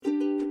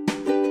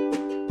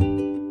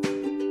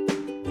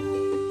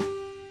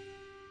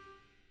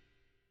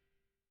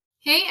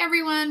Hey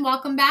everyone,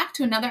 welcome back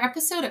to another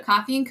episode of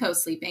Coffee and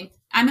Co-Sleeping.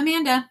 I'm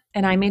Amanda.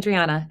 And I'm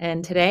Adriana,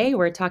 and today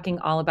we're talking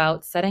all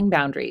about setting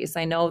boundaries.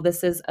 I know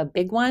this is a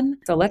big one,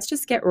 so let's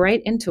just get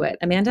right into it.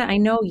 Amanda, I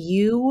know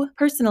you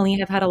personally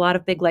have had a lot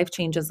of big life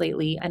changes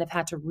lately and have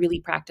had to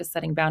really practice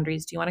setting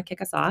boundaries. Do you want to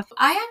kick us off?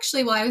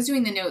 While I was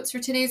doing the notes for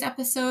today's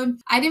episode,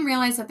 I didn't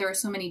realize that there were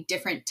so many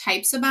different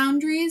types of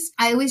boundaries.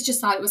 I always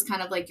just thought it was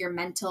kind of like your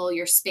mental,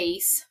 your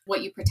space,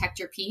 what you protect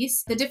your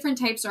peace. The different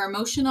types are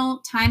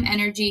emotional, time,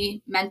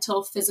 energy,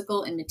 mental,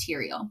 physical, and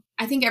material.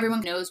 I think everyone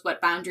knows what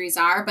boundaries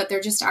are, but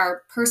they're just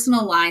our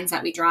personal lines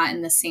that we draw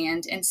in the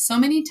sand. And so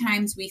many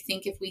times we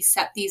think if we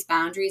set these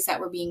boundaries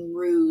that we're being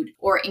rude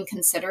or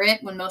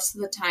inconsiderate, when most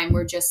of the time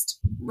we're just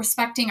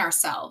respecting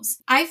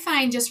ourselves. I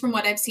find, just from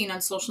what I've seen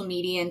on social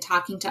media and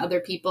talking to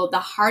other people, the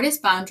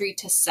hardest boundary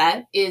to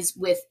set is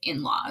with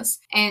in-laws.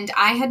 And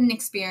I had an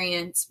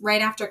experience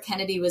right after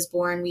Kennedy was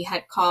born. We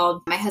had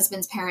called my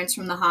husband's parents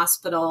from the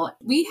hospital.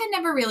 We had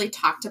never really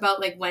talked about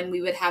like when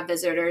we would have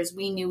visitors.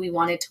 We knew we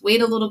wanted to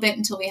wait a little bit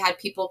until we had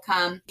people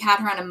come. We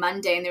had her on a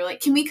Monday and they were like,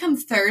 can we come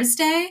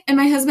Thursday? And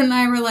my husband and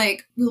I were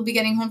like, we'll be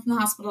getting home from the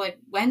hospital like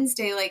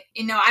Wednesday. Like,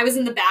 I was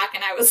in the back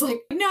and I was like,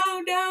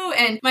 no.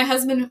 And my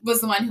husband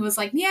was the one who was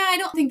like, yeah, I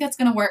don't think that's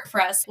going to work for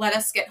us. Let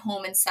us get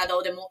home and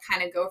settled and we'll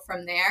kind of go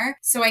from there.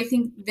 So I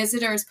think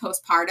visitors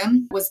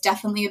postpartum was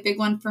definitely a big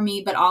one for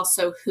me, but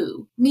also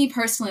who. Me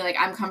personally, like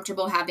I'm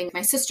comfortable having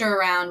my sister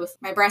around with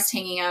my breast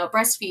hanging out,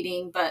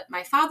 breastfeeding, but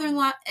my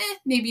father-in-law,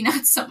 maybe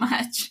not so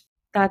much.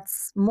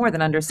 That's more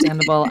than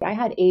understandable. I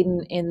had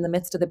Aiden in the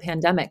midst of the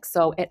pandemic,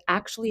 so it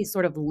actually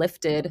sort of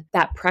lifted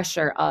that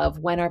pressure of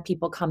when are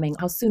people coming?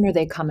 How soon are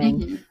they coming?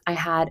 Mm-hmm. I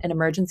had an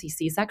emergency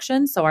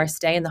C-section, so our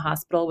stay in the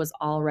hospital was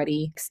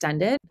already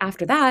extended.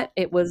 After that,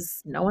 it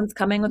was no one's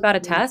coming without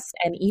a test.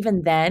 And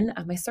even then,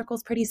 my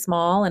circle's pretty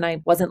small and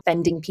I wasn't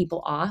fending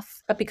people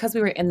off. But because we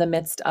were in the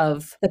midst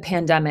of the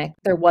pandemic,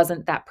 there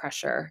wasn't that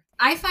pressure.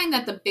 I find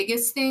that the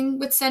biggest thing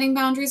with setting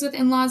boundaries with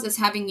in-laws is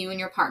having you and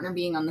your partner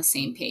being on the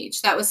same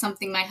page. That was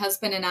something my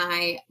husband and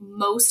I,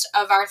 most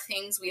of our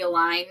things we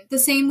align the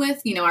same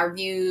with, our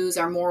views,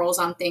 our morals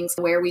on things,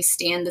 where we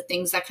stand, the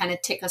things that kind of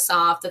tick us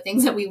off, the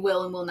things that we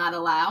will and will not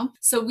allow.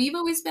 So we've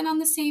always been on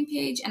the same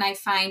page. And I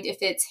find if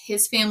it's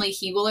his family,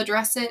 he will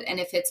address it. And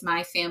if it's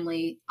my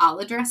family, I'll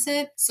address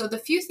it. So the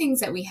few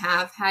things that we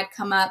have had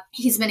come up,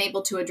 he's been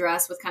able to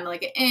address with kind of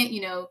like,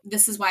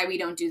 this is why we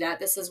don't do that.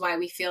 This is why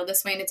we feel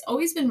this way. And it's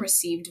always been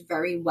received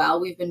very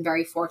well. We've been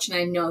very fortunate.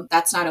 I know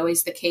that's not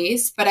always the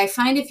case, but I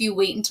find if you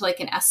wait until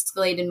like an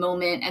escalated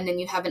moment and then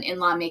you have an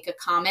in-law make a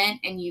comment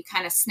and you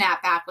kind of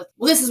snap back with,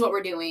 well, this is what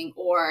we're doing,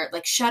 or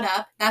like, shut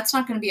up, that's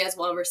not going to be as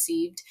well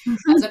received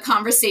as a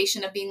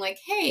conversation of being like,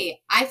 hey,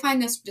 I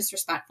find this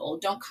disrespectful.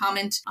 Don't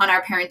comment on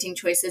our parenting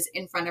choices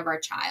in front of our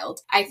child.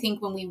 I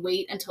think when we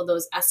wait until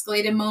those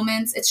escalated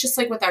moments, it's just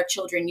like with our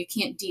children, you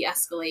can't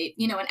de-escalate,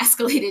 an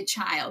escalated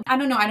child. I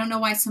don't know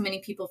why so many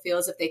people feel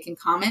as if they can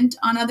comment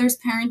on others'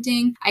 parenting.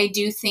 I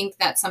do think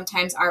that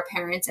sometimes our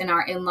parents and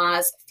our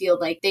in-laws feel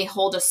like they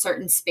hold a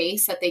certain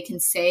space that they can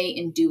say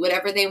and do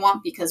whatever they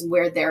want because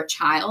we're their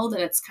child.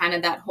 And it's kind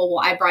of that whole,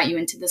 well, I brought you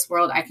into this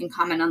world. I can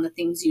comment on the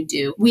things you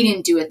do. We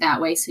didn't do it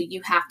that way, so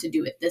you have to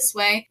do it this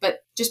way. But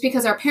just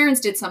because our parents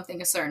did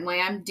something a certain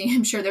way, I'm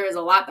damn sure there is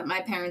a lot that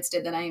my parents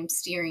did that I am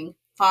steering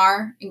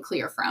far and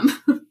clear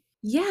from.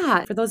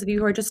 Yeah. For those of you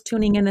who are just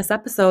tuning in this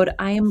episode,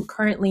 I am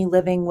currently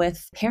living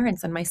with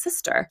parents and my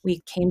sister.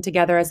 We came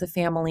together as a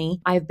family.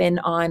 I've been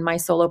on my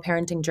solo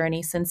parenting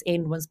journey since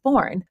Aiden was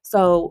born.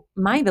 So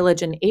my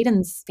village and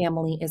Aiden's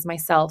family is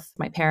myself,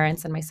 my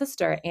parents, and my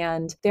sister.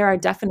 And there are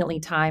definitely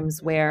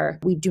times where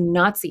we do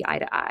not see eye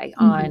to eye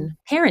on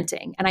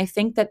parenting. And I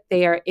think that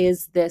there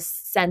is this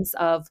sense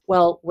of,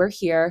 well, we're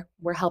here,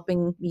 we're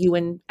helping you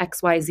in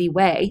XYZ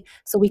way.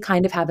 So we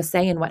kind of have a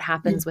say in what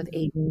happens with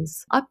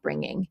Aiden's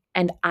upbringing.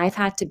 And I've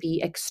had to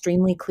be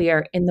extremely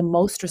clear in the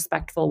most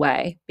respectful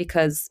way,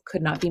 because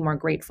could not be more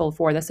grateful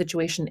for the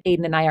situation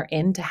Aiden and I are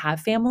in to have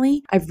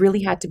family. I've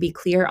really had to be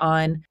clear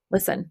on,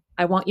 listen,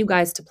 I want you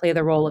guys to play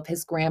the role of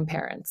his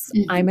grandparents.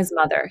 I'm his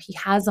mother. He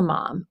has a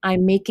mom.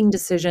 I'm making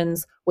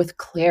decisions with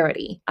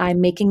clarity.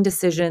 I'm making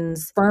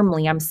decisions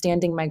firmly. I'm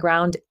standing my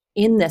ground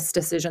in this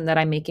decision that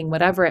I'm making,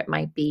 whatever it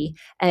might be,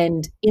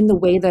 and in the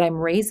way that I'm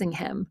raising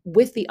him,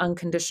 with the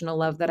unconditional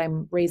love that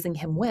I'm raising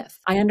him with.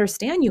 I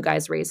understand you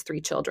guys raised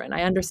 3 children.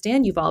 I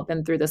understand you've all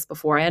been through this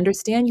before. I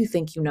understand you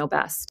think you know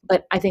best,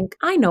 but I think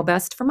I know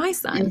best for my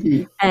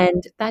son.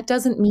 And that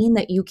doesn't mean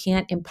that you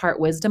can't impart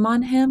wisdom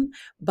on him,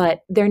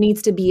 but there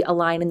needs to be a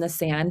line in the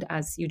sand,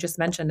 as you just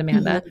mentioned,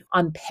 Amanda,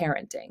 on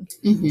parenting.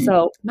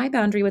 So my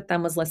boundary with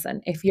them was,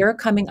 listen, if you're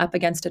coming up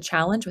against a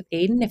challenge with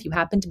Aiden, if you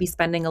happen to be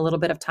spending a little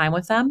bit of time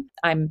with them,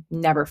 I'm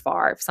never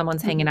far. If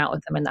someone's hanging out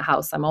with them in the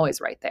house, I'm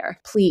always right there.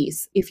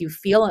 Please, if you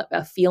feel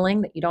a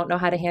feeling that you don't know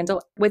how to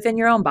handle within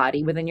your own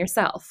body, within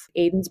yourself,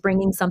 Aiden's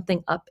bringing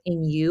something up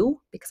in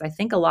you, because I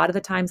think a lot of the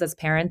times as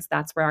parents,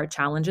 that's where our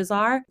challenges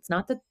are. It's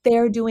not that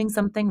they're doing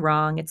something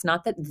wrong. It's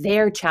not that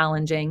they're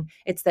challenging.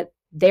 It's that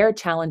they're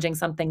challenging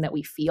something that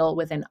we feel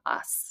within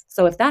us.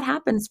 So if that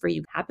happens for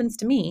you, happens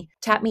to me,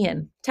 tap me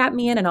in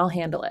and I'll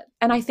handle it.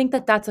 And I think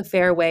that that's a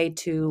fair way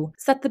to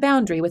set the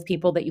boundary with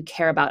people that you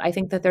care about. I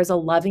think that there's a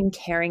loving,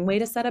 caring way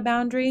to set a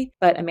boundary.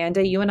 But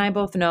Amanda, you and I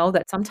both know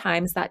that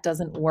sometimes that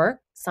doesn't work.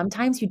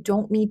 Sometimes you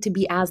don't need to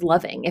be as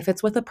loving. If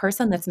it's with a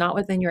person that's not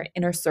within your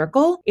inner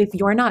circle, if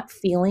you're not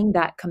feeling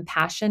that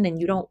compassion and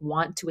you don't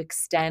want to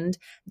extend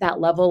that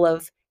level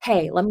of,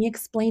 hey, let me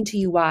explain to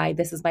you why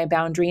this is my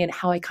boundary and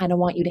how I kind of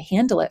want you to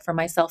handle it for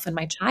myself and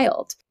my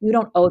child, you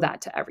don't owe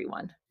that to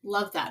everyone.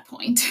 Love that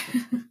point.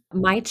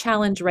 My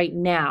challenge right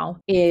now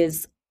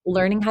is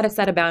learning how to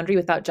set a boundary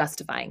without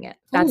justifying it.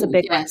 That's a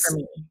big one for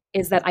me,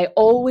 is that I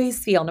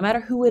always feel, no matter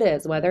who it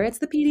is, whether it's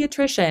the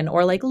pediatrician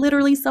or like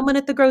literally someone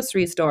at the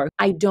grocery store,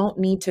 I don't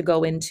need to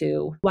go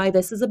into why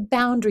this is a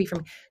boundary for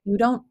me. You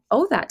don't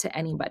owe that to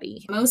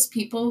anybody. Most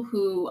people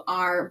who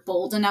are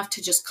bold enough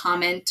to just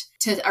comment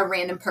to a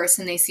random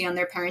person they see on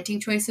their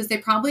parenting choices, they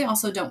probably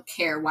also don't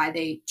care why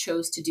they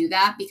chose to do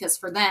that, because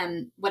for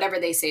them, whatever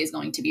they say is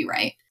going to be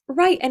right.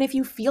 Right. And if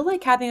you feel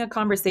like having a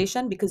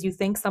conversation because you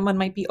think someone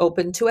might be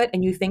open to it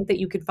and you think that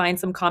you could find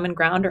some common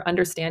ground or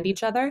understand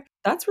each other,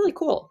 that's really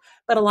cool.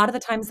 But a lot of the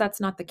times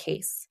that's not the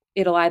case.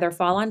 It'll either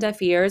fall on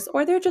deaf ears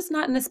or they're just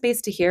not in a space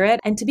to hear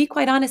it. And to be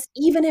quite honest,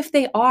 even if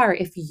they are,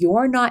 if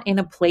you're not in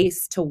a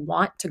place to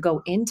want to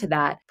go into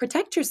that,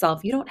 protect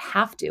yourself. You don't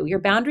have to. Your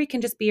boundary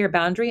can just be your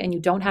boundary and you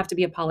don't have to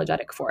be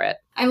apologetic for it.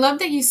 I love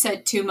that you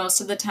said too, most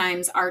of the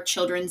times our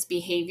children's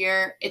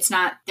behavior, it's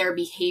not their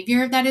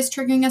behavior that is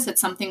triggering us,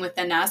 it's something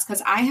within us.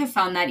 Because I have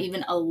found that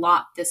even a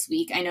lot this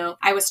week. I know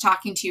I was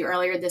talking to you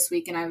earlier this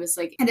week and I was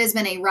like, it has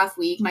been a rough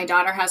week. My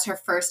daughter has her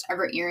first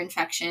ever ear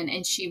infection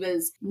and she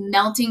was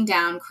melting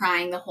down,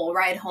 crying the whole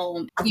ride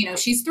home. You know,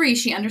 she's 3,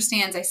 she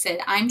understands. I said,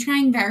 I'm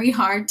trying very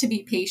hard to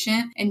be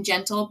patient and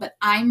gentle, but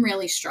I'm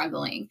really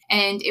struggling.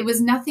 And it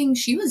was nothing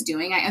she was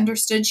doing. I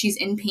understood she's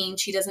in pain,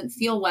 she doesn't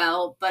feel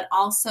well, but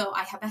also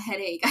I have a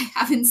headache. I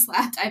haven't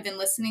slept. I've been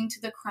listening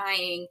to the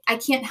crying. I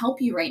can't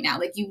help you right now.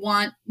 Like, you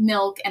want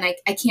milk and I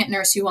can't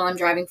nurse you while I'm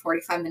driving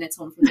 45 minutes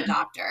home from the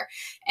doctor.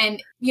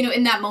 And, you know,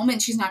 in that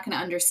moment, she's not going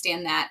to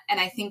understand that.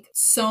 And I think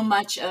so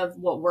much of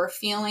what we're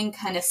feeling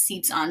kind of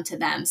seeps onto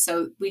them.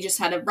 So we just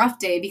had a rough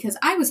day because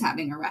I was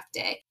having a rough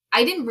day.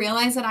 I didn't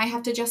realize that I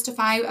have to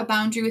justify a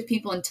boundary with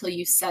people until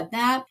you said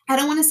that. I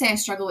don't want to say I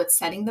struggle with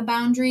setting the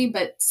boundary,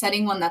 but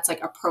setting one that's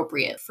like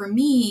appropriate. For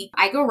me,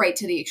 I go right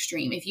to the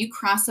extreme. If you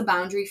cross a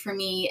boundary for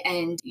me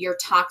and you're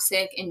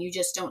toxic and you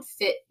just don't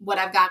fit what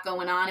I've got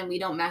going on and we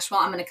don't mesh well,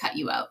 I'm going to cut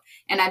you out.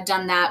 And I've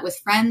done that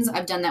with friends.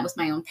 I've done that with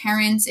my own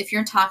parents. If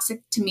you're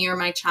toxic to me or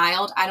my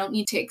child, I don't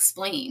need to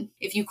explain.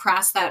 If you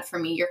cross that for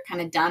me, you're kind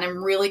of done.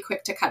 I'm really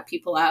quick to cut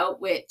people out,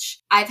 which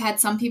I've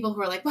had some people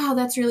who are like, wow,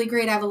 that's really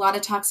great. I have a lot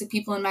of toxic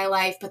people in my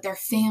life, but they're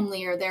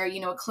family or they're, you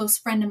know, a close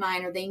friend of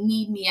mine or they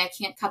need me. I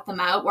can't cut them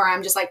out, where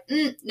I'm just like,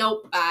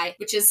 nope, bye,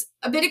 which is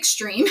a bit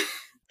extreme.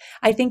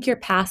 I think your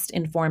past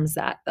informs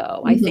that,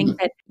 though. I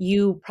think that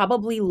you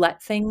probably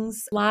let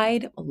things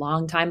slide a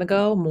long time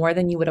ago, more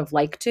than you would have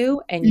liked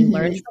to, and you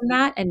learned from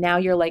that. And now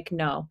you're like,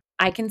 no,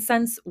 I can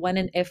sense when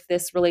and if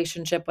this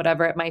relationship,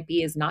 whatever it might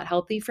be, is not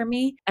healthy for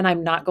me, and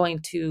I'm not going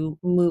to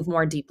move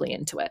more deeply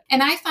into it.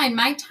 And I find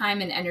my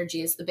time and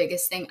energy is the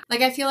biggest thing.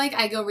 Like, I feel like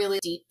I go really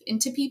deep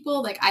into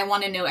people. Like, I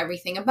want to know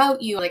everything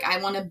about you. Like,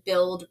 I want to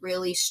build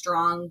really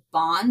strong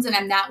bonds. And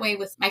I'm that way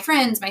with my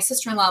friends, my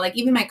sister-in-law, like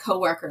even my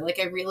coworker. Like,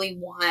 I really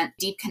want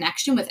deep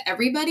connection with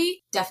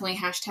everybody. Definitely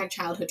hashtag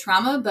childhood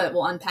trauma, but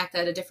we'll unpack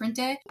that a different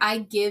day. I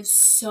give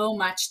so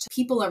much to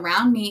people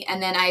around me.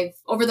 And then I've,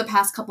 over the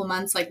past couple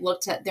months, like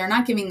looked at, they're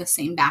not giving the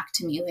same back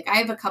to me. Like, I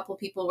have a couple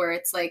people where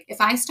it's like,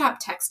 if I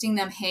stop texting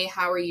them, hey,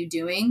 how are you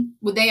doing?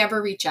 Would they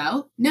ever reach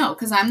out? No,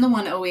 because I'm the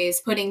one always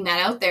putting that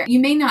out there.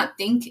 You may not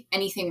think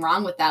anything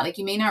wrong with that. Like,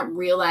 you may not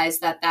realize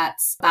that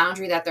that's a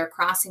boundary that they're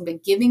crossing,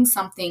 but giving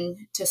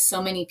something to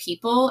so many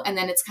people, and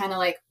then it's kind of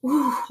like,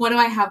 ooh, what do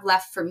I have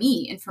left for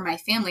me and for my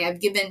family? I've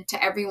given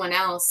to everyone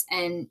else.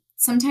 And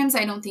sometimes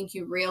I don't think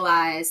you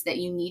realize that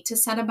you need to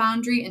set a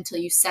boundary until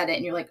you set it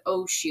and you're like,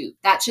 oh shoot,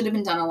 that should have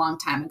been done a long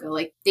time ago.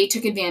 Like, they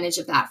took advantage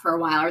of that for a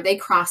while, or they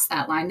crossed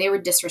that line. They were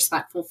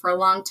disrespectful for a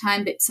long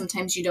time, but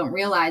sometimes you don't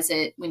realize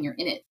it when you're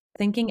in it.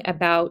 Thinking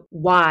about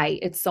why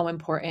it's so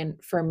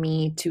important for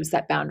me to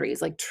set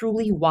boundaries, like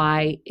truly,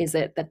 why is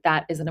it that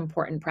that is an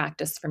important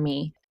practice for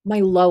me? My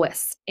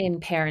lowest in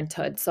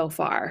parenthood so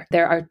far.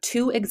 There are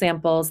 2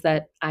 examples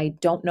that I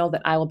don't know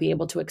that I will be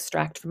able to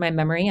extract from my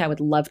memory. I would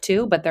love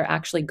to, but they're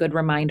actually good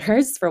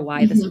reminders for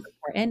why this is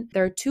important.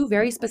 There are 2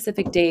 very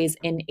specific days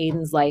in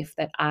Aiden's life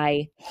that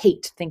I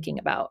hate thinking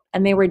about.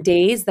 And they were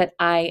days that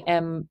I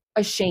am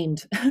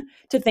ashamed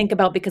to think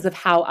about because of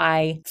how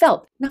I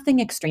felt. Nothing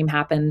extreme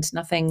happened.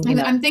 Nothing, you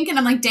know. I'm thinking,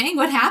 I'm like, dang,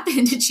 what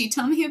happened? Did she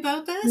tell me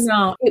about this?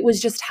 No, it was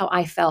just how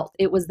I felt.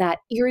 It was that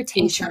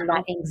irritation,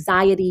 that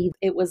anxiety.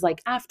 It was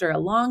like after a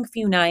long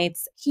few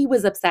nights, he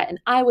was upset and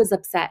I was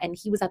upset, and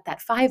he was at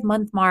that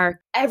 5-month mark.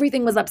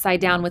 Everything was upside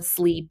down with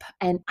sleep,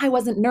 and I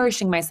wasn't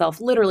nourishing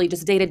myself, literally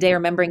just day to day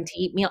remembering to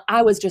eat meal.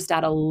 I was just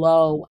at a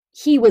low.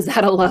 he was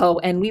at a low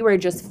and we were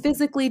just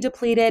physically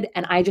depleted.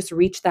 And I just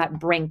reached that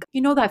brink.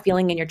 You know, that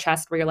feeling in your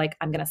chest where you're like,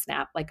 I'm going to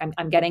snap. Like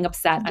I'm getting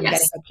upset.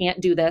 Yes. I can't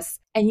do this.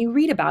 And you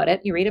read about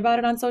it. You read about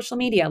it on social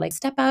media, like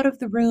step out of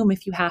the room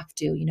if you have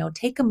to,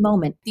 take a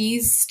moment.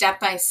 These step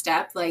by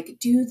step, like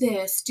do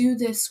this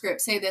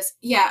script, say this.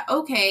 Yeah.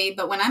 Okay.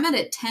 But when I'm at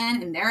a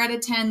 10 and they're at a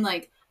 10,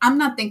 like, I'm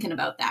not thinking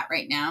about that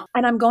right now.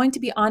 And I'm going to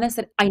be honest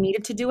that I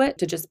needed to do it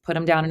to just put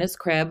him down in his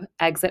crib,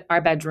 exit our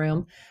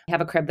bedroom. We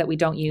have a crib that we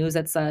don't use.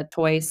 It's a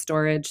toy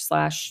storage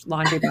 /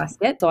 laundry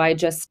basket. So I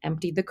just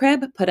emptied the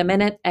crib, put him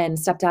in it, and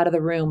stepped out of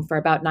the room for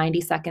about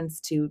 90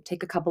 seconds to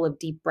take a couple of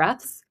deep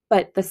breaths.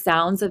 But the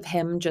sounds of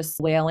him just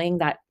wailing,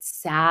 that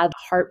sad,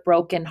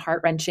 heartbroken,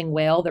 heart-wrenching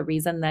wail, the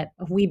reason that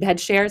we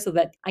bed share so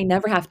that I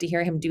never have to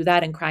hear him do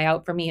that and cry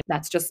out for me,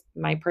 that's just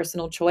my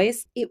personal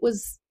choice. It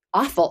was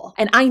awful.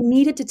 And I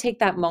needed to take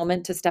that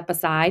moment to step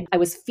aside. I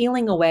was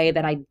feeling a way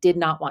that I did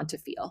not want to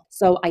feel.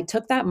 So I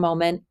took that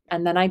moment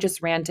and then I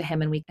just ran to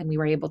him and we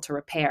were able to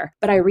repair.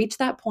 But I reached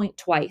that point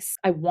twice.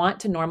 I want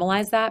to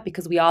normalize that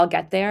because we all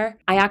get there.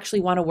 I actually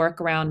want to work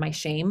around my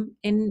shame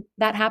in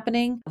that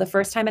happening. The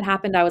first time it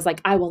happened, I was like,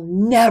 I will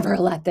never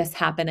let this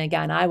happen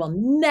again. I will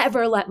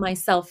never let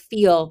myself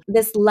feel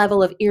this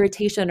level of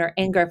irritation or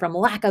anger from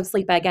lack of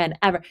sleep again,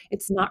 ever.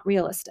 It's not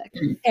realistic.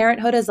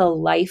 Parenthood is a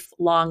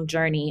lifelong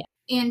journey.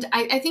 And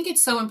I think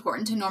it's so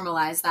important to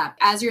normalize that.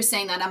 As you're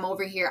saying that, I'm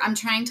over here, I'm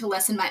trying to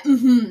lessen my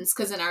mm-hms,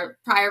 because in our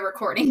prior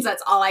recordings,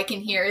 that's all I can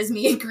hear is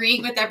me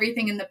agreeing with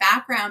everything in the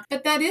background.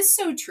 But that is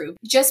so true.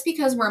 Just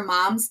because we're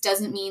moms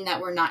doesn't mean that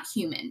we're not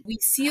human. We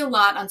see a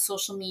lot on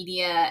social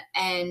media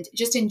and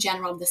just in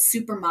general, the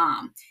super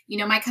mom.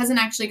 My cousin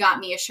actually got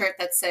me a shirt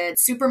that said,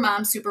 super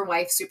mom, super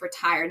wife, super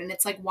tired. And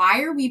it's like,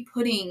 why are we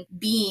putting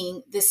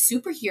being this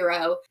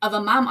superhero of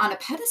a mom on a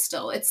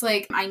pedestal? It's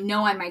like, I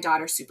know I'm my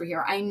daughter's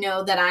superhero. I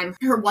know that I'm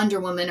her Wonder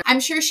Woman. I'm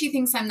sure she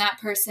thinks I'm that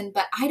person,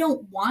 but I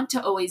don't want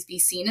to always be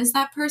seen as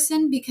that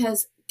person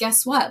because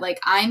guess what? Like,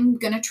 I'm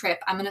going to trip.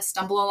 I'm going to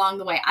stumble along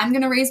the way. I'm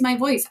going to raise my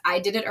voice. I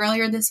did it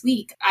earlier this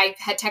week. I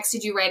had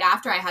texted you right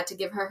after I had to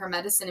give her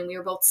medicine and we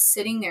were both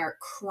sitting there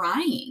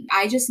crying.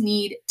 I just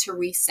need to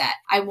reset.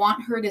 I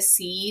want her to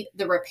see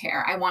the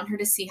repair. I want her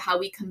to see how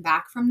we come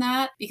back from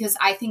that because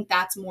I think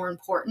that's more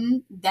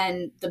important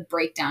than the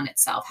breakdown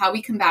itself. How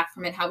we come back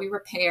from it, how we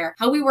repair,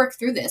 how we work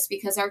through this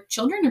because our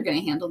children are going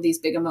to handle these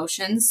big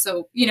emotions.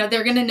 So,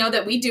 they're going to know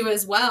that we do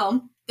as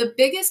well. The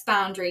biggest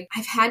boundary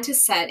I've had to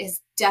set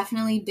has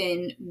definitely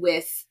been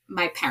with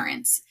my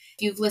parents.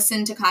 If you've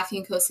listened to Coffee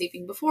and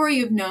Co-Sleeping before,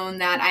 you've known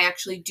that I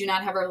actually do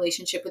not have a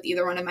relationship with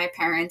either one of my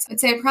parents. I'd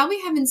say I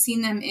probably haven't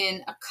seen them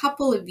in a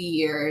couple of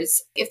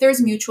years. If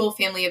there's mutual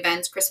family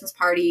events, Christmas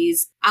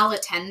parties, I'll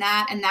attend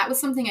that. And that was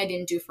something I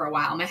didn't do for a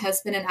while. My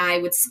husband and I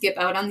would skip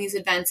out on these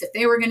events if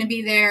they were going to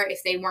be there.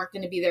 If they weren't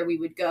going to be there, we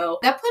would go.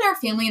 That put our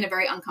family in a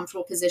very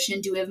uncomfortable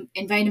position. Do we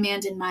invite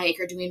Amanda and Mike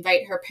or do we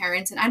invite her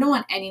parents? And I don't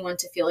want anyone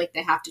to feel like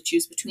they have to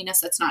choose between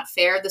us. That's not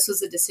fair. This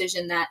was a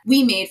decision that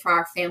we made for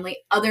our family.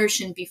 Others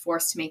shouldn't be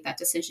forced to make that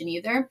decision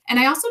either. And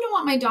I also don't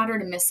want my daughter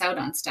to miss out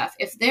on stuff.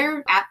 If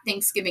they're at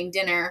Thanksgiving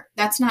dinner,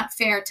 that's not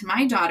fair to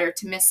my daughter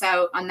to miss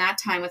out on that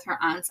time with her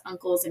aunts,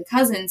 uncles, and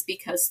cousins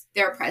because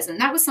they're present.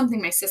 That was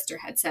something my sister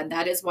had said.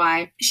 That is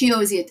why she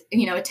always,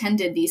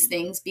 attended these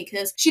things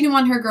because she didn't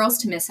want her girls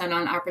to miss out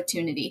on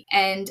opportunity.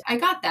 And I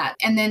got that.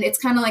 And then it's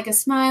kind of like a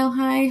smile.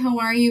 Hi, how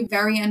are you?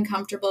 Very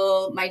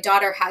uncomfortable. My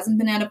daughter hasn't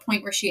been at a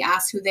point where she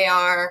asks who they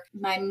are.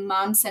 My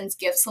mom sends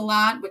gifts a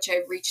lot, which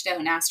I've reached out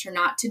and asked her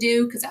not to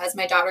do because as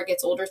my daughter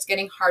gets older, it's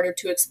getting harder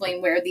to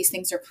explain where these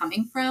things are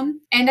coming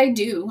from. And I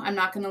do. I'm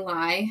not going to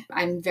lie.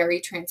 I'm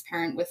very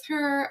transparent with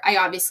her. I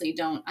obviously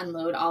don't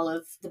unload all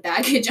of the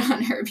baggage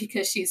on her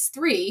because she's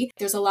 3.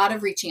 There's a lot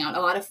of reaching out,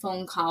 a lot of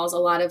phone calls, a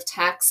lot of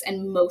texts,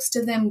 and most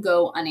of them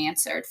go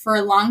unanswered. For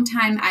a long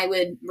time, I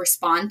would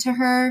respond to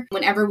her.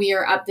 Whenever we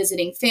are up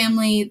visiting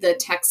family, the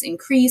texts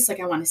increase, like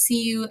I want to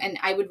see you, and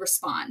I would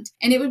respond.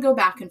 And it would go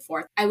back and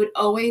forth. I would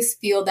always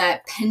feel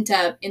that pent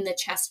up in the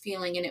chest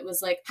feeling, and it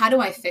was like, how do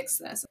I fix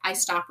this? I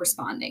stopped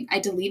responding. I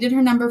deleted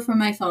her number from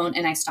my phone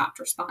and I stopped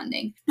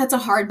responding. That's a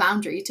hard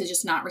boundary to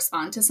just not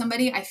respond to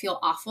somebody. I feel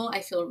awful.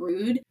 I feel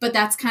rude, but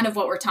that's kind of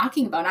what we're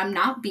talking about. I'm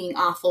not being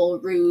awful,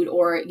 rude,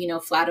 or,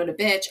 flat out a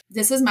bitch.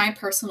 This is my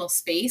personal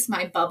space,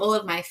 my bubble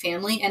of my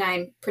family, and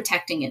I'm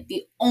protecting it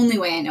the only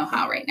way I know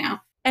how right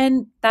now.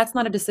 And that's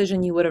not a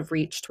decision you would have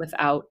reached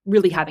without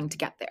really having to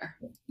get there.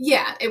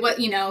 Yeah, it was,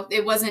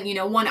 it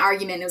wasn't, one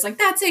argument. It was like,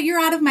 that's it, you're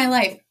out of my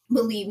life.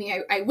 Believe me,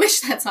 I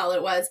wish that's all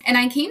it was. And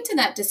I came to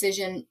that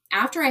decision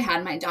after I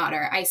had my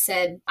daughter. I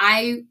said,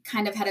 I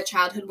kind of had a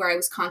childhood where I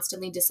was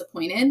constantly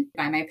disappointed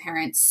by my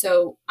parents.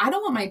 So I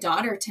don't want my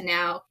daughter to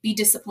now be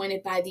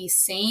disappointed by these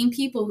same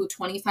people who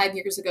 25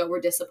 years ago were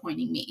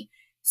disappointing me.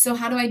 So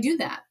how do I do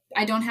that?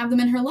 I don't have them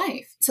in her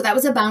life. So that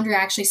was a boundary I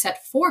actually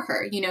set for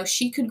her.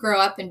 She could grow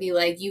up and be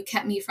like, you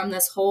kept me from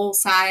this whole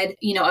side,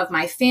 of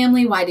my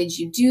family. Why did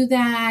you do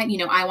that?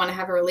 I want to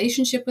have a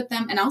relationship with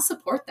them, and I'll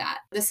support that.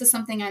 This is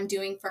something I'm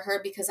doing for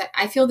her because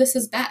I feel this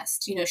is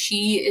best.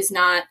 She is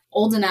not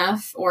old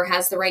enough or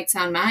has the right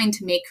sound mind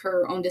to make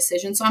her own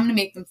decisions. So I'm going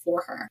to make them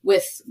for her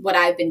with what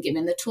I've been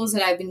given, the tools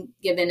that I've been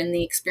given, and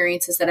the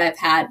experiences that I've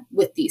had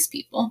with these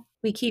people.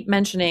 We keep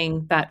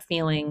mentioning that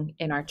feeling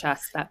in our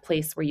chest, that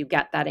place where you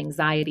get that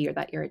anxiety or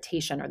that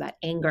irritation or that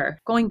anger.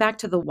 Going back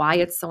to the why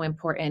it's so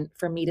important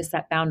for me to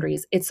set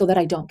boundaries, it's so that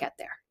I don't get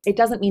there. It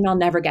doesn't mean I'll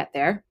never get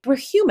there. We're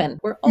human.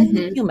 We're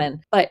only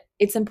human. But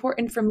it's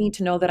important for me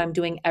to know that I'm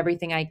doing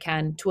everything I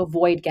can to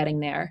avoid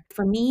getting there.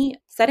 For me,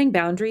 setting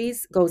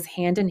boundaries goes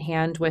hand in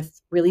hand with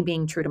really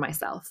being true to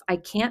myself. I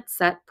can't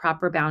set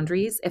proper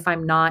boundaries if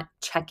I'm not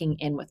checking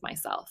in with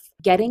myself.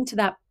 Getting to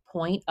that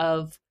point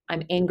of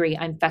I'm angry,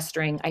 I'm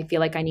festering, I feel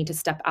like I need to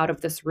step out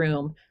of this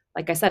room.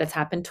 Like I said, it's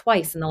happened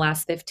twice in the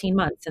last 15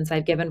 months since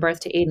I've given birth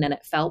to Aiden, and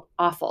it felt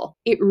awful.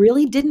 It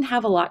really didn't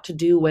have a lot to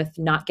do with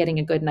not getting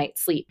a good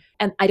night's sleep.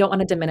 And I don't want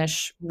to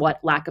diminish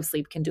what lack of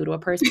sleep can do to a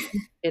person.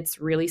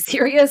 It's really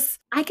serious.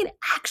 I can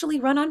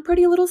actually run on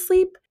pretty little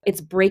sleep.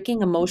 It's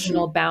breaking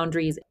emotional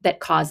boundaries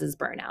that causes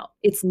burnout.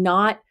 It's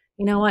not,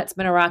 you know what, it's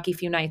been a rocky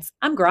few nights.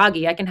 I'm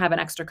groggy. I can have an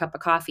extra cup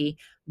of coffee.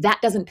 That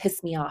doesn't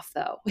piss me off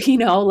though.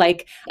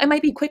 Like I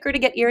might be quicker to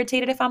get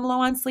irritated if I'm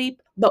low on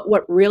sleep. But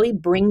what really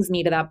brings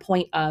me to that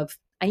point of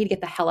I need to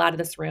get the hell out of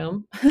this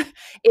room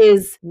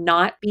is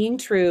not being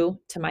true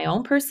to my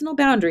own personal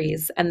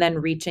boundaries and then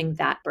reaching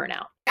that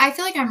burnout. I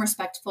feel like I'm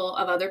respectful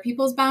of other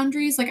people's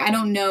boundaries. Like, I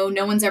don't know,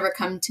 no one's ever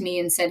come to me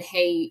and said,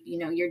 hey,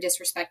 you're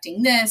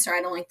disrespecting this, or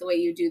I don't like the way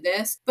you do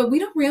this. But we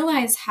don't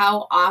realize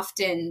how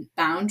often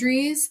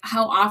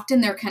how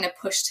often they're kind of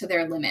pushed to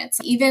their limits.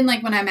 Even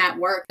like when I'm at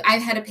work, I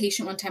had a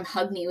patient one time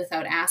hug me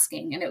without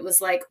asking. And it was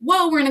like,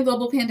 whoa, we're in a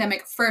global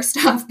pandemic. First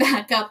off,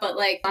 back up. But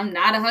like, I'm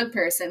not a hug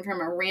person from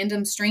a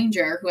random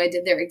stranger who I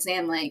did their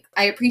exam. Like,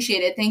 I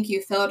appreciate it. Thank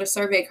you. Fill out a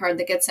survey card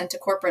that gets sent to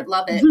corporate.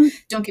 Love it.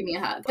 Don't give me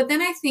a hug. But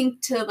then I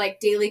think to like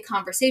daily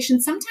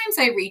conversation, sometimes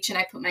I reach and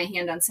I put my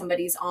hand on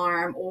somebody's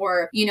arm,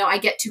 or, I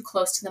get too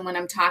close to them when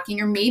I'm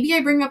talking, or maybe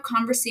I bring up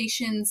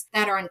conversations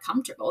that are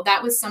uncomfortable.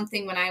 That was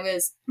something when I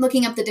was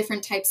looking up the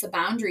different types of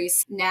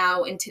boundaries.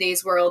 Now in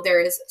today's world,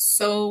 there is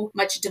so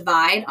much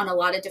divide on a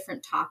lot of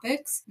different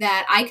topics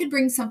that I could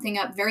bring something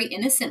up very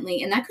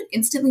innocently and that could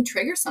instantly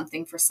trigger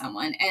something for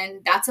someone.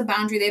 And that's a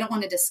boundary. They don't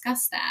want to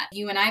discuss that.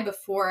 You and I,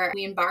 before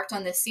we embarked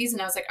on this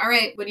season, I was like, all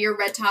right, what are your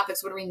red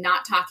topics? What are we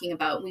not talking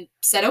about? We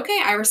said, okay,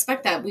 I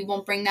respect that. We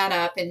won't bring that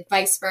up, and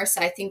vice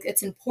versa. I think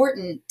it's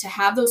important to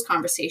have those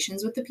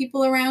conversations with the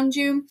people around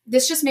you.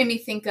 This just made me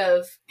think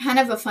of kind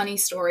of a funny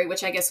story,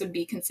 which I guess would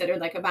be considered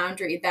like a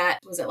boundary. That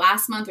was it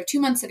last month or 2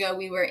 months ago.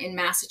 We were in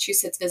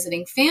Massachusetts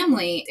visiting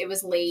family. It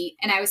was late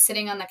and I was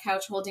sitting on the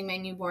couch holding my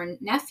newborn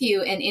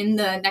nephew, and in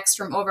the next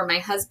room over, my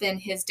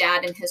husband, his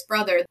dad, and his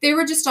brother, they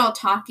were just all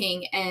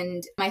talking,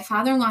 and my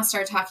father-in-law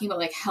started talking about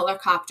like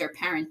helicopter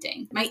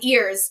parenting. My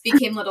ears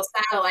became little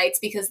satellites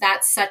because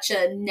that's such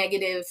a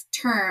negative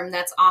term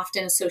that's often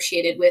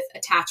associated with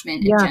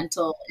attachment and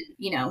gentle,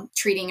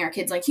 treating our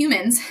kids like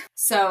humans.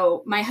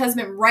 So my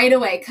husband right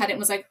away cut it and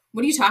was like,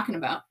 what are you talking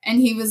about? And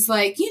he was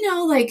like,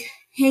 like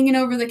hanging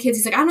over the kids.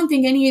 He's like, I don't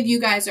think any of you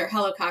guys are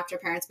helicopter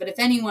parents, but if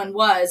anyone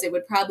was, it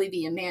would probably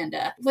be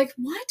Amanda. Like,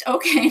 what?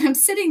 Okay. And I'm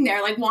sitting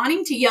there like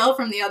wanting to yell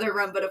from the other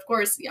room. But of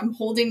course, I'm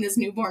holding this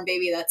newborn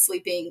baby that's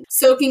sleeping,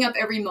 soaking up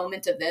every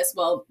moment of this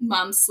while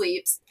mom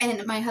sleeps.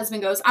 And my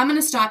husband goes, I'm going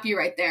to stop you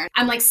right there.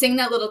 I'm like singing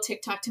that little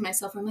TikTok to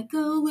myself. I'm like, go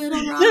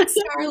little rock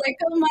star, like,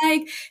 go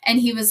Mike. And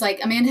he was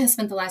like, Amanda has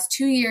spent the last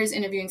 2 years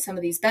interviewing some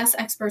of these best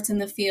experts in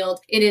the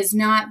field. It is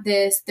not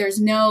this, there's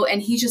no,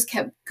 and he just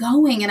kept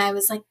going. And I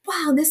was like,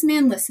 wow, this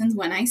man listens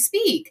when I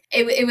speak.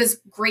 It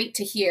was great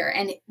to hear.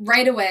 And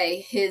right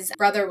away, his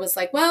brother was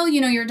like, well,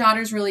 your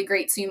daughter's really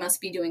great, so you must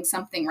be doing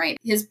something right.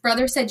 His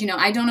brother said,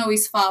 I don't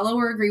always follow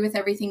or agree with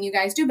everything you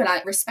guys do, but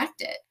I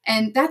respect it.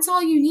 And that's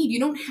all you need. You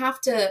don't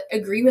have to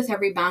agree with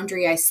every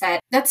boundary I set.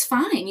 That's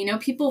fine.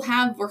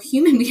 We're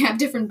human. We have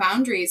different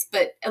boundaries,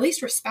 but at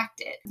least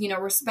respect it.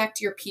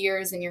 Respect your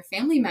peers and your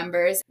family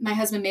members. My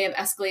husband may have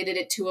escalated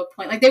it to a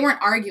point, like they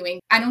weren't arguing.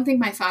 I don't think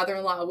my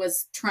father-in-law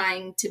was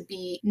trying to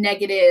be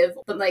negative,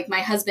 but like my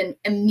husband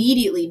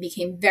immediately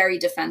became very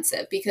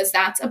defensive because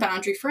that's a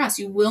boundary for us.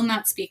 You will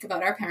not speak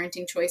about our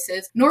parenting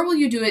choices, nor will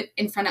you do it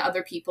in front of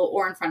other people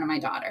or in front of my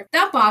daughter.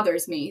 That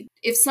bothers me.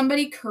 If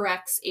somebody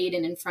corrects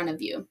Aiden in front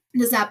of you,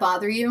 does that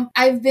bother you?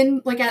 I've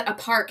been like at a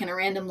park and a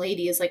random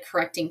lady is like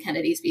correcting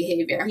Kennedy's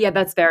behavior. Yeah,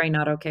 that's very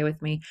not okay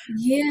with me.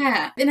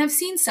 Yeah. And I've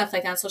seen stuff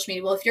like that on social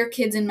media. Well, if your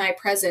kid's in my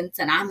presence,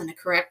 then I'm going to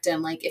correct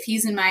him. Like if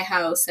he's in my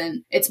house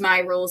and it's my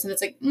rules, and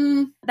it's like,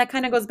 That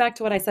kind of goes back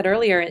to what I said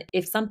earlier.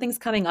 If something's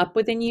coming up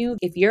within you,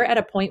 if you're at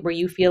a point where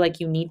you feel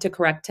like you need to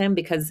correct him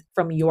because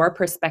from your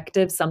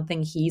perspective,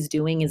 something he's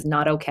doing is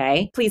not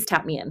okay, please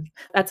tap me in.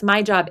 That's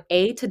my job,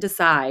 A, to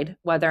decide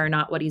whether or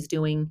not what he's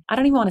doing, I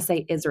don't even want to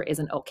say is or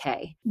isn't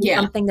okay. It's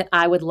Yeah. something that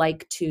I would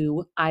like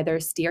to either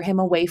steer him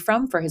away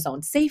from for his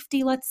own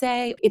safety, let's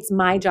say. It's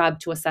my job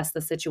to assess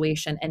the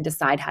situation and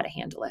decide how to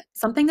handle it.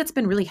 Something that's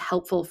been really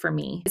helpful for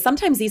me.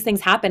 Sometimes these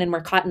things happen and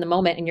we're caught in the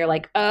moment and you're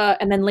like,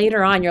 and then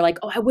later on you're like,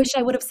 oh, I wish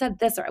I would have said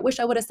this, or I wish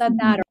I would have said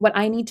that. Or what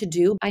I need to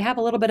do, I have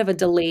a little bit of a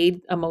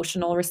delayed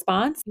emotional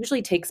response. It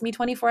usually takes me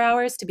 24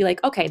 hours to be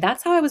like, okay,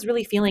 that's how I was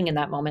really feeling in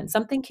that moment.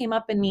 Something came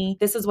up in me.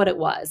 This is what it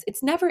was.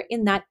 It's never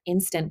in that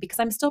instant because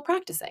I'm still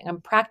practicing.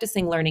 I'm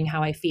practicing learning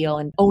how I feel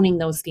and owning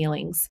those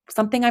feelings.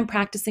 Something I'm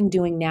practicing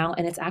doing now,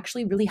 and it's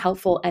actually really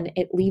helpful and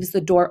it leaves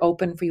the door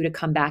open for you to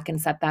come back and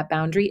set that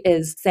boundary,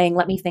 is saying,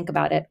 let me think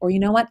about it. Or you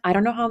know what? I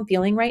don't know how I'm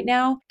feeling right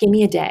now. Give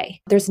me a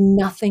day. There's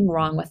nothing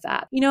wrong with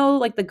that. You know,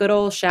 like the good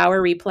old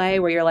shower replay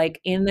where you're like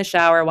in the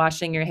shower,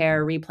 washing your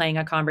hair, replaying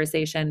a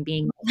conversation,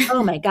 being,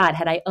 oh my God,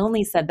 had I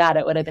only said that,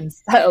 it would have been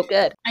so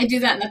good. I do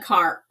that in the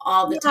car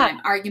all the time.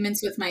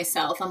 Arguments with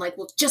myself. I'm like,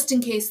 well, just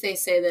in case they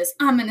say this,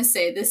 I'm going to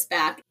say this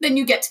back. Then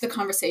you get to the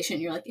conversation.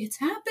 You're like, it's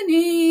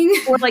happening.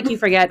 Or like you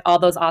forget all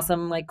those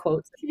awesome like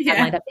quotes that you had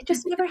Yeah. lined up. It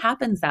just never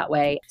happens that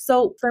way.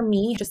 So for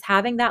me, just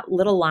having that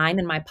little line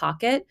in my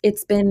pocket,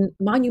 it's been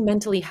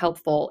monumentally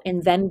helpful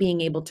in then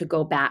being able to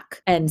go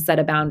back and set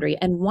a boundary.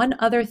 And one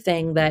other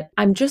thing that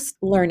I'm just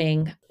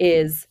learning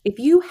is if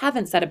you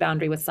haven't set a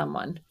boundary with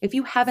someone, if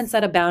you haven't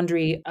set a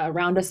boundary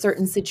around a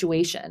certain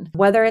situation,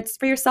 whether it's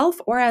for yourself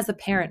or as a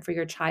parent for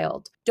your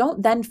child,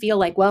 don't then feel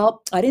like,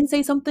 well, I didn't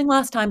say something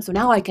last time, so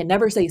now I can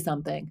never say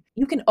something.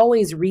 You can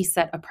always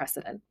reset a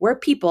precedent. We're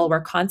people,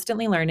 we're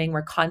constantly learning,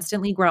 we're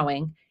constantly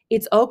growing.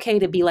 It's okay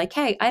to be like,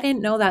 hey, I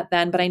didn't know that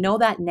then, but I know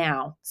that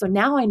now. So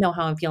now I know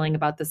how I'm feeling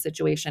about this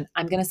situation.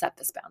 I'm going to set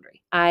this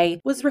boundary.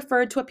 I was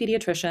referred to a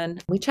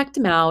pediatrician. We checked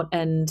him out,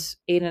 and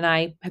Aiden and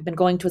I have been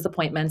going to his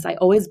appointments. I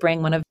always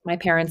bring one of my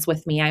parents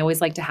with me. I always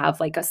like to have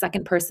like a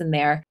second person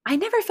there. I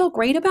never felt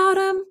great about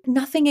him.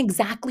 Nothing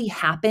exactly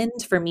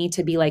happened for me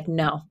to be like,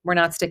 no, we're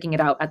not sticking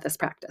it out at this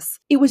practice.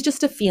 It was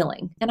just a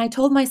feeling. And I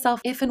told myself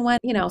if and when,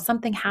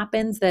 something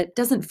happens that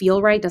doesn't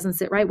feel right, doesn't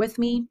sit right with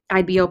me,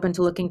 I'd be open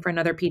to looking for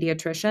another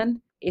pediatrician.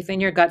 If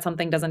in your gut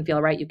something doesn't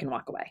feel right, you can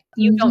walk away.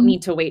 You don't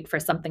need to wait for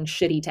something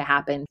shitty to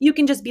happen. You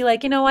can just be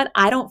like, you know what?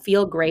 I don't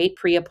feel great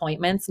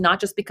pre-appointments, not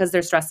just because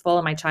they're stressful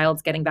and my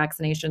child's getting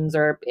vaccinations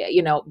or,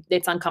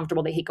 it's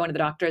uncomfortable. They hate going to the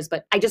doctors,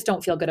 but I just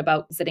don't feel good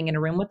about sitting in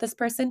a room with this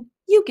person.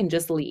 You can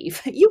just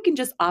leave. You can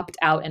just opt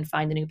out and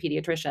find a new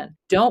pediatrician.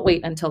 Don't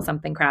wait until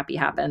something crappy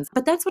happens.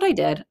 But that's what I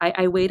did.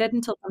 I waited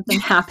until something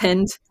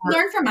happened.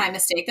 Learn from my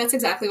mistake. That's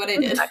exactly what I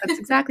did. That's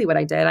exactly what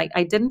I did.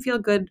 I didn't feel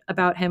good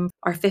about him.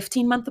 Our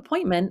 15-month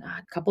appointment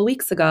a couple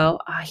weeks ago,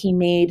 he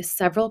made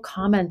several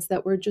comments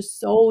that were just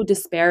so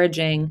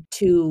disparaging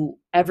to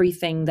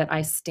everything that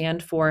I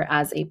stand for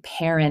as a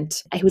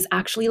parent. I was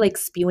actually like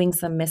spewing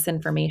some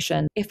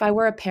misinformation. If I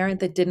were a parent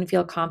that didn't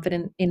feel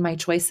confident in my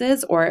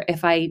choices, or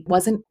if I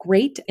wasn't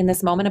great in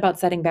this moment about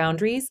setting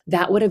boundaries,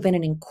 that would have been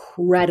an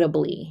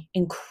incredibly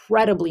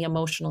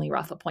emotionally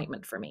rough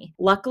appointment for me.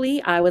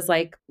 Luckily, I was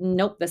like,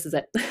 nope, this is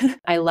it.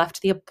 I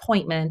left the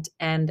appointment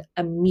and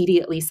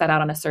immediately set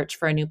out on a search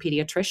for a new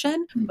pediatrician.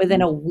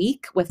 Within a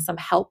week, with some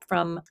help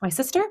from my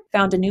sister,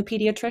 found a new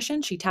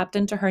pediatrician. She tapped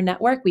into her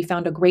network. We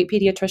found a great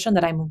pediatrician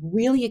that I'm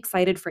really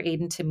excited for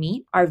Aiden to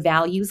meet. Our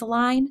values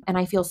align, and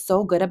I feel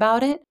so good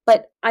about it.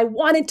 But I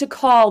wanted to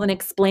call and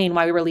explain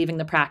why we were leaving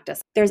the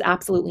practice. There's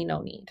absolutely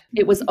no need.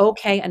 It was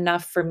okay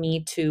enough for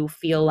me to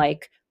feel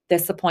like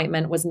this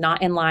appointment was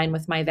not in line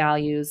with my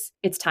values.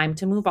 It's time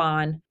to move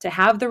on, to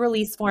have the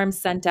release form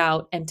sent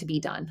out, and to be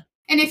done.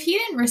 And if he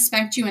didn't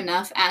respect you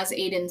enough as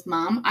Aiden's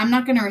mom, I'm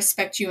not going to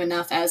respect you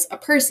enough as a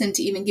person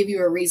to even give you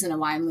a reason of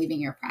why I'm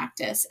leaving your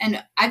practice.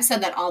 And I've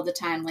said that all the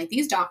time. Like,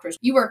 these doctors,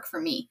 you work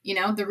for me.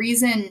 The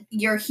reason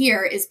you're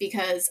here is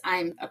because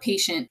I'm a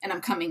patient and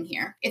I'm coming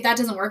here. If that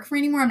doesn't work for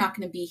me anymore, I'm not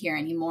going to be here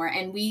anymore.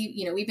 And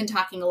we've been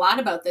talking a lot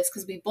about this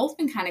because we've both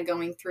been kind of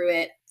going through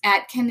it.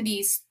 At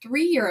Kennedy's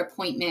 3-year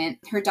appointment,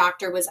 her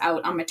doctor was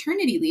out on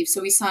maternity leave.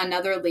 So we saw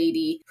another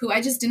lady who I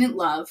just didn't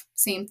love.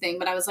 Same thing.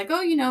 But I was like,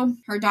 oh,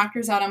 her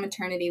doctor's out on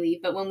maternity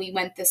leave. But when we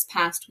went this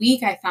past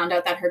week, I found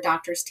out that her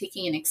doctor's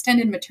taking an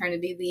extended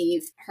maternity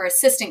leave. Her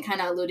assistant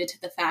kind of alluded to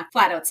the fact,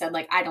 flat out said,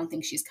 like, I don't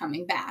think she's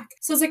coming back.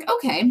 So I was like,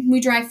 okay,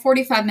 we drive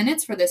 45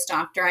 minutes for this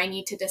doctor. I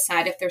need to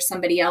decide if there's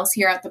somebody else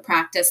here at the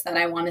practice that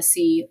I want to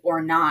see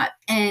or not.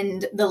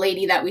 And the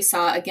lady that we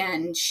saw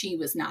again, she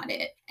was not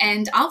it.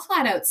 And I'll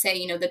flat out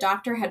say, the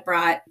doctor had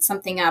brought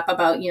something up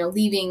about,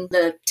 leaving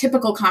the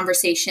typical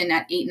conversation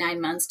at 8-9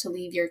 months to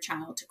leave your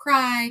child to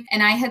cry.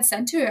 And I had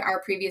said to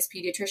our previous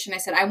pediatrician, I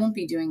said, I won't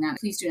be doing that.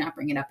 Please do not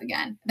bring it up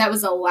again. That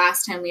was the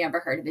last time we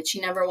ever heard of it.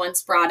 She never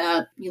once brought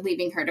up you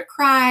leaving her to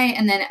cry.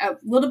 And then a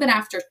little bit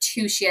after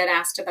 2, she had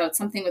asked about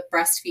something with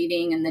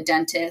breastfeeding and the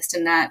dentist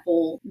and that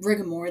whole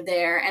rigmarole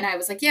there. And I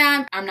was like,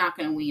 yeah, I'm not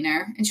going to wean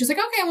her. And she was like,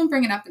 okay, I won't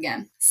bring it up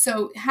again.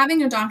 So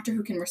having a doctor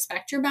who can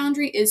respect your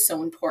boundary is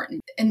so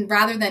important. And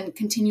rather than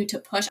continue to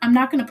push. I'm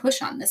not going to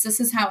push on this. This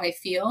is how I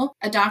feel.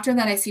 A doctor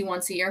that I see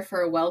once a year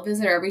for a well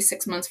visit or every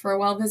 6 months for a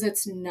well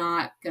visit's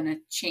not going to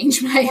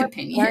change my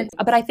opinion.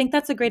 But I think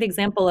that's a great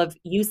example of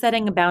you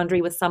setting a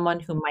boundary with someone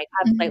who might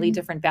have slightly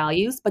different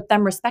values, but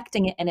them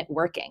respecting it and it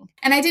working.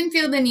 And I didn't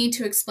feel the need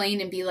to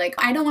explain and be like,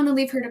 I don't want to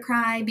leave her to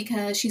cry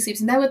because she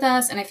sleeps in bed with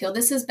us and I feel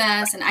this is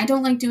best. And I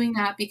don't like doing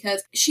that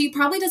because she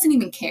probably doesn't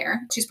even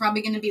care. She's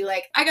probably going to be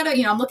like, I gotta,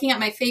 I'm looking at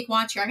my fake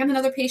watch here. I got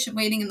another patient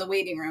waiting in the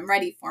waiting room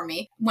ready for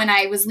me. When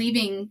I was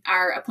leaving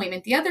our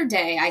appointment the other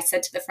day, I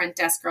said to the front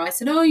desk girl, I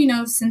said, oh,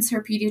 since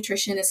her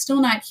pediatrician is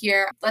still not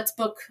here, let's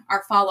book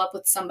our follow-up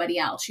with somebody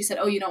else. She said,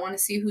 oh, you don't want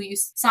to see who you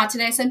saw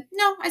today? I said,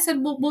 no. I said,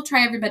 we'll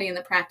try everybody in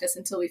the practice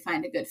until we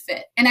find a good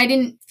fit. And I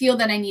didn't feel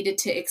that I needed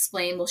to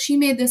explain, well, she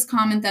made this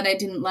comment that I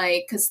didn't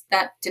like, because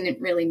that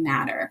didn't really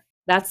matter.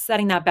 That's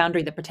setting that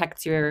boundary that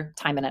protects your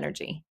time and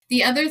energy.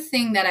 The other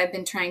thing that I've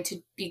been trying to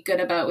be good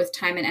about with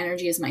time and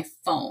energy is my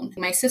phone.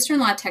 My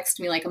sister-in-law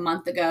texted me like a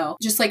month ago,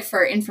 just like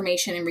for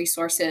information and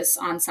resources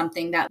on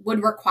something that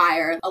would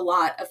require a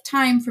lot of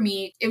time for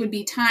me. It would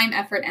be time,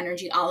 effort,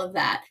 energy, all of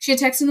that. She had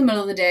texted in the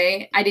middle of the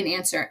day. I didn't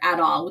answer at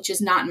all, which is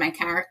not in my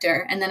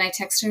character. And then I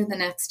texted her the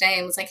next day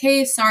and was like,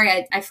 hey,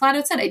 sorry, I flat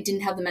out said I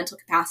didn't have the mental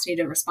capacity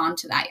to respond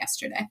to that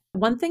yesterday.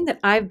 One thing that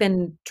I've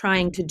been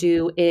trying to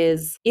do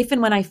is if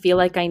and when I feel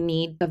like I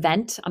need a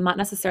vent, I'm not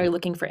necessarily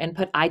looking for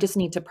input. I just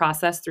need to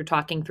process through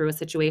talking through a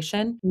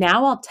situation.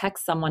 Now I'll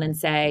text someone and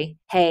say,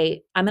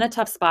 hey, I'm in a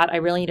tough spot. I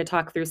really need to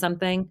talk through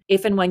something.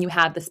 If and when you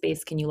have the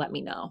space, can you let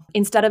me know?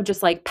 Instead of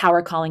just like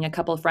power calling a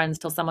couple of friends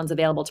till someone's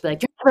available to be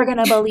like, you're never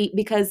going to believe,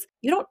 because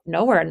you don't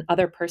know where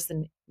another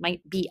person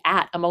might be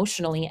at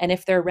emotionally and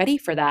if they're ready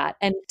for that.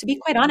 And to be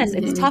quite honest,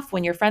 it's tough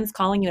when your friend's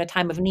calling you in a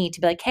time of need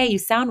to be like, hey, you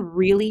sound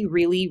really,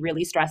 really,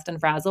 really stressed and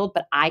frazzled,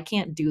 but I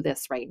can't do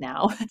this right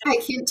now.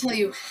 I can't tell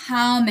you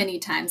how many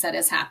times that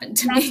has happened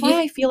to me. That's why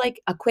I feel like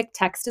a quick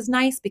text is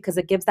nice, because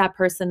it gives that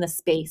person the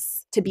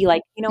space to be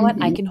like, you know what,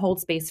 I can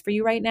hold space for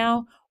you right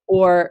now,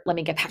 or let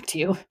me get back to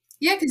you.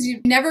 Yeah, because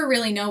you never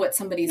really know what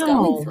somebody's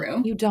going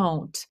through. You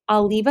don't.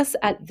 I'll leave us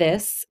at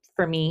this.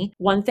 For me,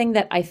 one thing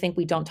that I think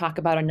we don't talk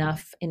about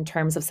enough in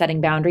terms of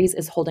setting boundaries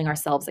is holding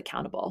ourselves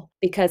accountable.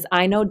 Because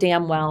I know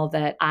damn well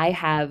that I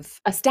have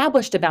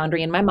established a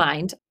boundary in my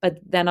mind, but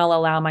then I'll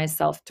allow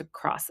myself to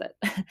cross it.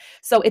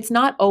 So it's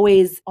not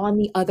always on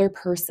the other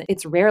person.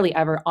 It's rarely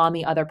ever on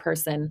the other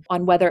person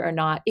on whether or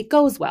not it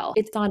goes well.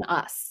 It's on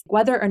us.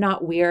 Whether or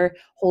not we're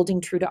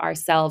holding true to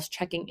ourselves,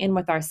 checking in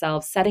with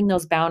ourselves, setting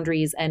those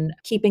boundaries and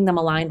keeping them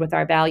aligned with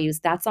our values,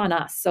 that's on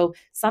us. So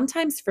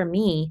sometimes for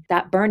me,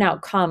 that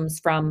burnout comes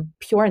from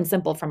pure and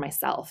simple from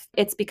myself.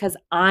 It's because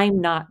I'm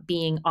not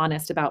being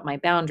honest about my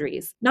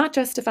boundaries. Not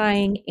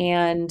justifying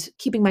and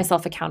keeping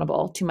myself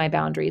accountable to my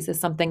boundaries is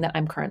something that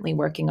I'm currently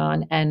working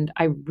on and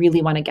I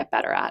really want to get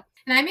better at.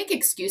 And I make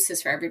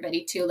excuses for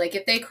everybody too. Like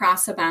if they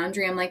cross a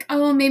boundary, I'm like,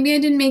 oh, maybe I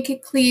didn't make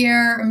it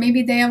clear, or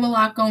maybe they have a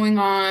lot going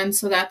on,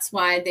 so that's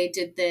why they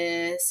did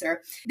this,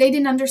 or they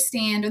didn't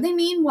understand, or they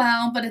mean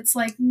well, but it's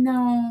like,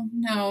 no,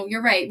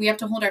 you're right. We have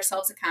to hold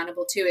ourselves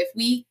accountable too. If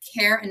we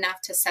care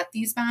enough to set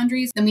these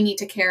boundaries, then we need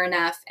to care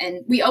enough,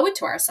 and we owe it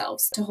to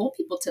ourselves to hold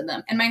people to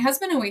them. And my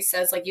husband always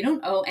says, like, you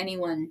don't owe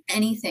anyone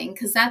anything,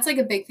 because that's like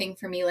a big thing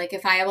for me. Like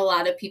if I have a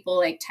lot of people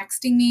like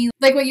texting me,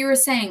 like what you were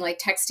saying, like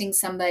texting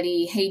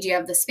somebody, hey, do you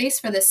have the space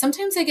for this?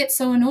 Sometimes I get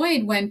so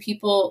annoyed when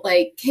people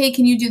like, hey,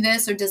 can you do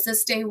this? Or does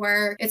this day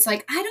work? It's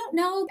like, I don't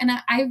know. And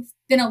I've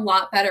been a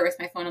lot better with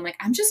my phone. I'm like,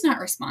 I'm just not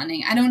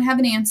responding. I don't have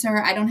an answer.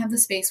 I don't have the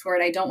space for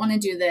it. I don't want to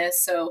do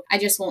this. So I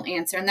just won't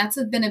answer. And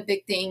that's been a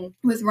big thing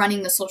with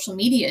running the social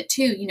media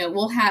too.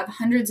 We'll have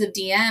hundreds of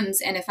DMs.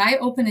 And if I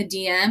open a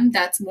DM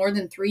that's more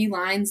than 3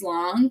 lines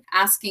long,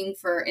 asking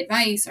for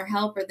advice or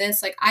help or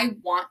this, like I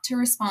want to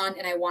respond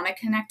and I want to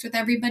connect with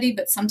everybody,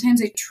 but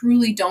sometimes I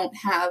truly don't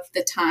have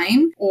the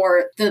time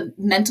or the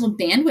mental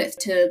bandwidth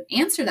to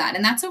answer that.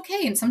 And that's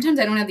okay. And sometimes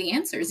I don't have the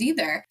answers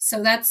either.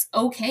 So that's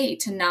okay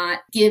to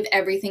not give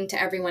everything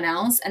to everyone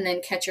else and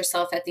then catch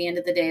yourself at the end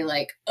of the day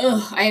like,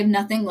 oh, I have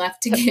nothing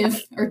left to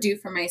give or do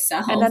for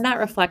myself. And then that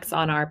reflects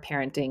on our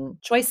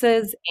parenting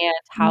choices and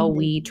how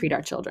we treat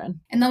our children.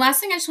 And the last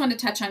thing I just want to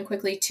touch on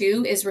quickly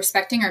too is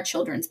respecting our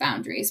children's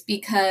boundaries,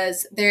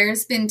 because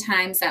there's been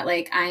times that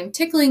like I'm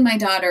tickling my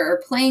daughter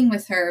or playing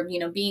with her,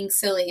 being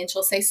silly, and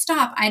she'll say,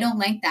 stop, I don't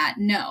like that.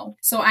 No.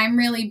 So I'm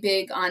really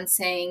big on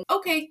saying,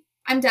 okay,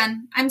 I'm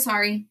done. I'm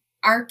sorry.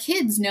 Our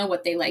kids know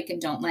what they like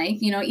and don't like.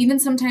 Even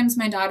sometimes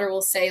my daughter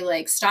will say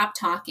like, stop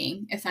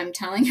talking if I'm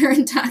telling her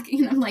and talking.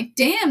 And I'm like,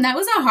 damn, that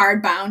was a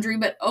hard boundary,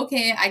 but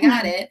okay, I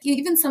got it.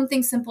 Even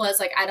something simple as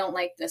like, I don't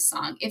like this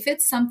song. If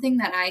it's something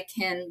that I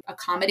can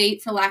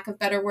accommodate, for lack of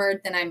better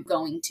word, then I'm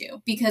going to,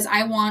 because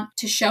I want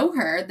to show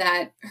her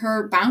that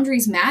her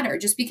boundaries matter.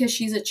 Just because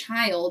she's a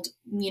child,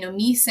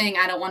 me saying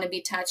I don't want to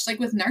be touched, like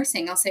with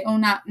nursing, I'll say, oh,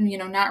 not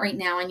right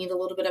now. I need a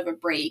little bit of a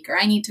break, or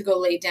I need to go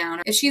lay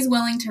down. If she's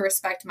willing to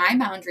respect my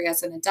boundary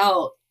as an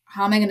adult,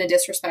 how am I going to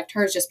disrespect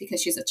hers just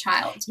because she's a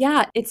child?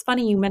 Yeah, it's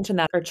funny you mentioned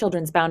that for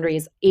children's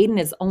boundaries. Aiden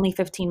is only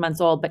 15 months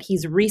old, but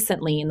he's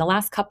recently, in the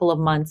last couple of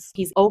months,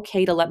 he's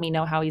okay to let me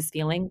know how he's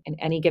feeling in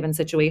any given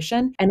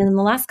situation. And in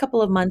the last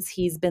couple of months,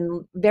 he's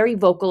been very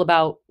vocal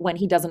about when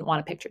he doesn't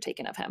want a picture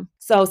taken of him.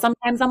 So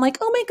sometimes I'm like,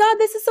 oh my God,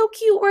 this is so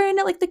cute. We're in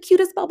like the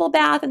cutest bubble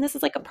bath, and this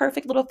is like a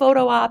perfect little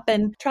photo op,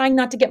 and trying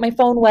not to get my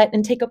phone wet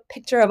and take a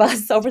picture of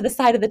us over the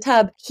side of the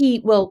tub.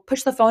 He will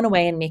push the phone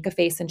away and make a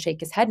face and shake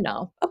his head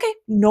no. Okay,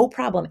 no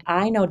problem.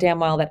 I know damn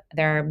well that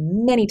there are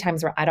many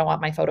times where I don't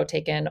want my photo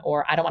taken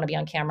or I don't want to be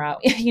on camera,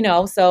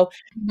 so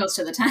Most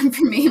of the time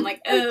for me, I'm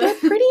like, they're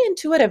pretty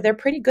intuitive. They're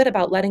pretty good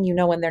about letting you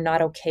know when they're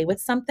not okay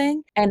with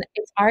something. And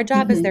it's our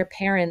job as their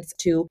parents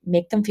to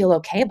make them feel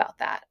okay about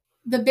that.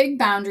 The big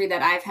boundary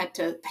that I've had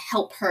to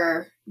help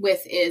her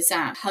with is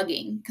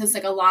hugging, because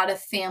like a lot of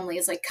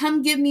families like,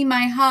 come give me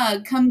my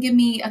hug, come give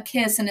me a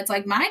kiss, and it's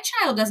like, my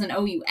child doesn't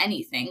owe you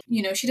anything,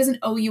 she doesn't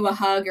owe you a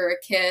hug or a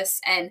kiss.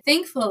 And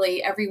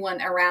thankfully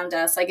everyone around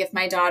us, like if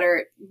my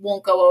daughter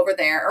won't go over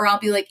there, or I'll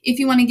be like, if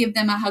you want to give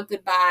them a hug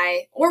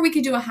goodbye, or we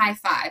could do a high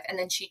five, and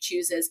then she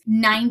chooses,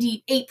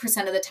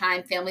 98% of the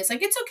time families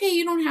like, it's okay,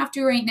 you don't have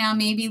to right now,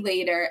 maybe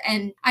later.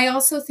 And I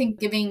also think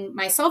giving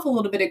myself a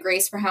little bit of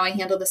grace for how I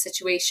handle the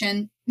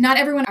situation. Not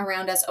everyone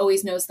around us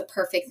always knows the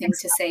perfect thing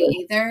to say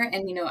either.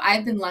 And,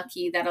 I've been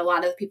lucky that a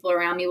lot of the people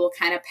around me will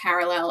kind of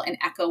parallel and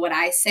echo what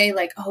I say,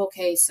 like, oh,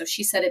 okay, so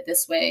she said it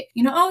this way,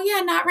 oh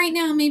yeah, not right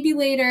now, maybe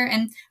later.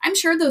 And I'm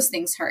sure those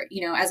things hurt,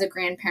 as a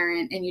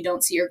grandparent, and you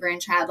don't see your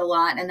grandchild a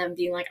lot, and then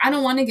being like, I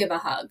don't want to give a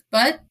hug,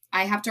 but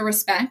I have to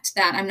respect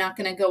that I'm not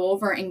going to go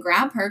over and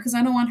grab her because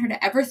I don't want her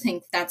to ever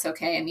think that's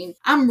okay. I mean,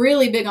 I'm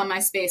really big on my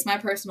space, my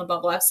personal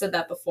bubble. I've said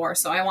that before.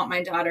 So I want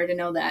my daughter to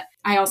know that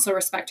I also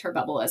respect her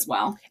bubble as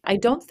well. I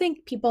don't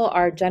think people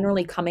are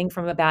generally coming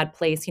from a bad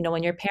place.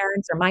 When your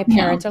parents or my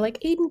parents are like,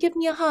 Aiden, give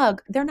me a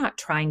hug. They're not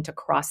trying to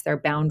cross their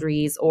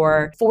boundaries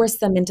or force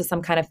them into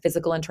some kind of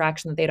physical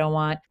interaction that they don't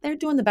want. They're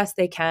doing the best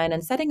they can.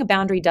 And setting a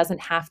boundary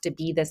doesn't have to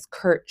be this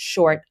curt,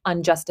 short,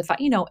 unjustified.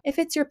 If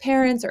it's your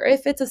parents or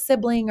if it's a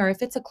sibling or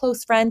if it's a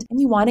close friend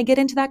and you want to get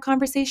into that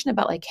conversation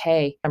about like,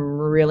 hey, I'm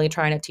really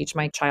trying to teach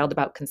my child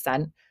about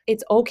consent.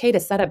 It's okay to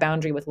set a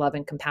boundary with love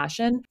and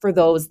compassion for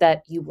those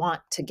that you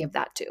want to give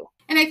that to.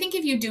 And I think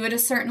if you do it a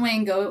certain way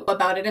and go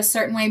about it a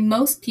certain way,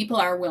 most people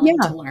are willing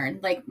to learn.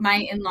 Like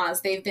my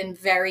in-laws, they've been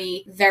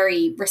very,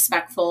 very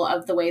respectful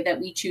of the way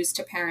that we choose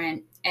to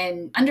parent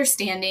and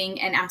understanding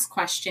and ask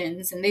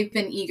questions. And they've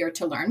been eager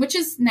to learn, which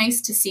is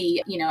nice to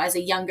see, as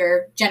a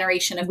younger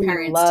generation of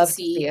parents to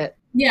see it.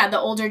 Yeah, the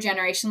older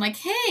generation, like,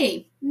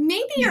 hey,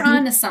 maybe you're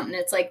onto something.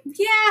 It's like,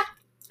 yeah,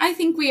 I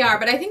think we are.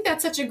 But I think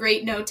that's such a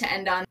great note to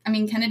end on. I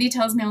mean, Kennedy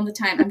tells me all the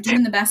time, I'm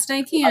doing the best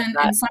I can.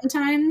 And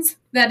sometimes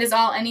that is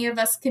all any of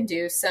us can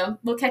do. So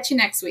we'll catch you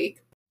next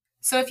week.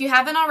 So if you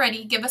haven't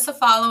already, give us a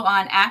follow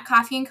on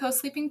 @Coffee&Co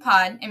Sleeping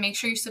Pod, and make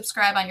sure you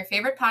subscribe on your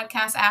favorite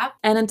podcast app.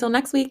 And until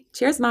next week,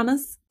 cheers,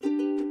 mamas.